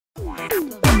My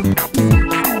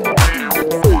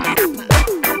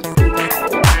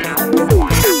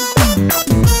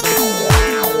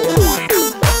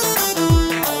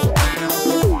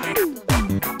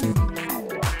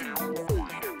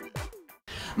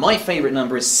favourite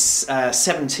number is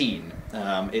 17.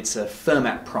 It's a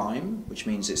Fermat prime, which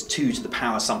means it's 2 to the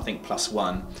power something plus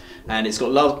 1, and it's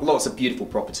got lots of beautiful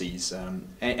properties.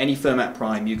 Any Fermat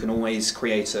prime, you can always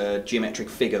create a geometric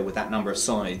figure with that number of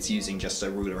sides using just a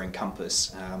ruler and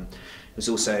compass. There's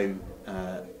also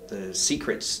the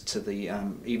secret to the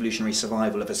evolutionary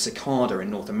survival of a cicada in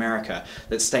North America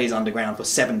that stays underground for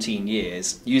 17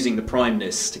 years, using the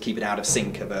primeness to keep it out of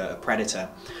sync of a predator.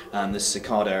 The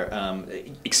cicada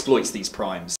exploits these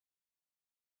primes.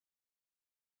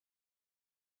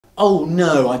 Oh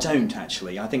no, I don't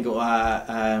actually. I think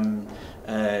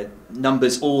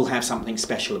numbers all have something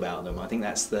special about them. I think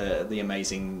that's the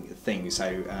amazing thing.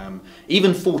 So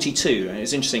even 42, and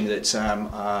it's interesting that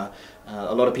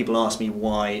a lot of people ask me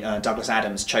why Douglas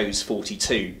Adams chose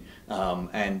 42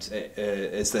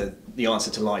 as the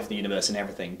answer to life, the universe and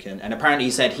everything. And apparently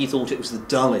he said he thought it was the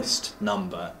dullest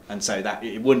number, and so that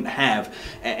it wouldn't have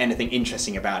anything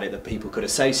interesting about it that people could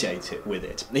associate it with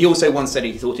it. He also once said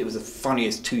he thought it was the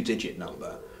funniest two-digit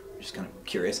number, which is kind of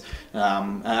curious.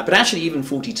 But actually even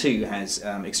 42 has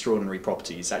extraordinary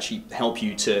properties, actually help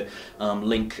you to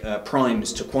link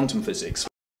primes to quantum physics.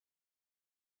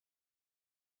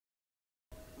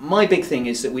 My big thing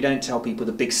is that we don't tell people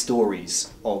the big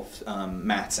stories of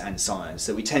maths and science,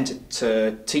 that we tend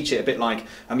to teach it a bit like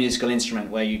a musical instrument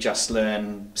where you just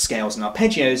learn scales and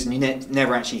arpeggios and you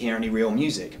never actually hear any real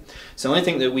music. So I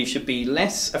think that we should be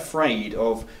less afraid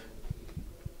of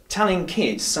telling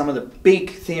kids some of the big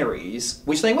theories,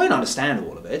 which they won't understand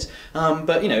all of it,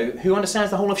 but you know, who understands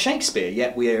the whole of Shakespeare,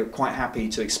 yet we're quite happy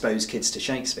to expose kids to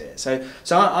Shakespeare. So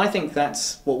I think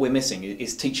that's what we're missing,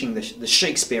 is teaching the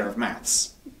Shakespeare of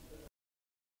maths.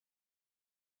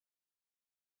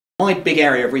 My big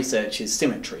area of research is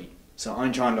symmetry, so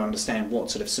I'm trying to understand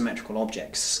what sort of symmetrical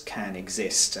objects can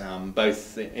exist,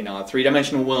 both in our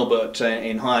three-dimensional world but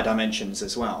in higher dimensions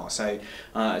as well. So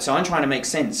I'm trying to make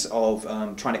sense of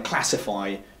trying to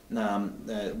classify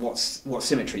what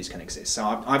symmetries can exist.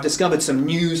 So I've discovered some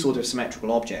new sort of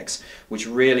symmetrical objects which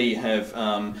really have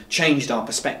changed our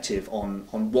perspective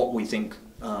on what we think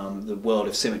the world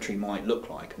of symmetry might look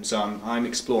like. And so I'm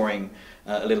exploring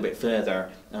a little bit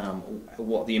further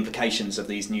what the implications of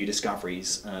these new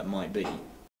discoveries might be.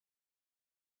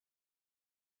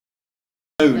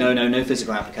 No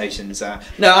physical applications.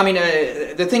 No, I mean,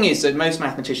 the thing is that most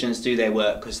mathematicians do their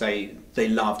work because they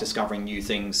love discovering new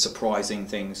things, surprising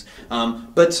things.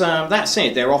 But that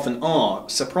said, there often are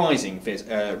surprising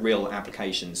real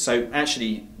applications. So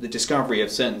actually, the discovery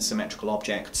of certain symmetrical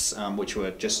objects, which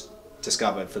were just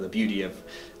discovered for the beauty of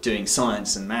doing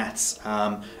science and maths,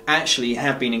 actually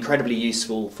have been incredibly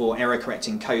useful for error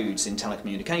correcting codes in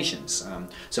telecommunications.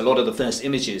 So a lot of the first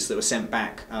images that were sent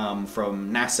back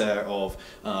from NASA of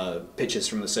pictures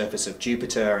from the surface of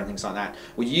Jupiter and things like that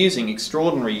were using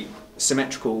extraordinary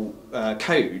symmetrical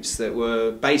codes that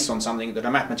were based on something that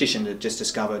a mathematician had just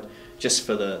discovered just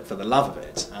for the love of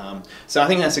it. So I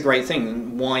think that's a great thing,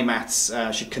 and why maths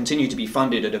should continue to be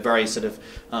funded at a very sort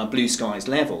of blue skies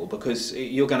level, because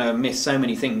you're going to miss so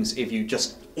many things if you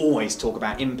just always talk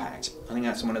about impact. I think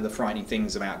that's one of the frightening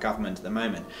things about government at the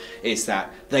moment, is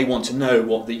that they want to know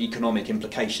what the economic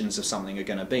implications of something are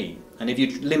going to be. And if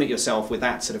you limit yourself with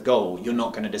that sort of goal, you're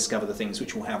not going to discover the things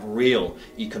which will have real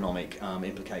economic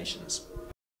implications.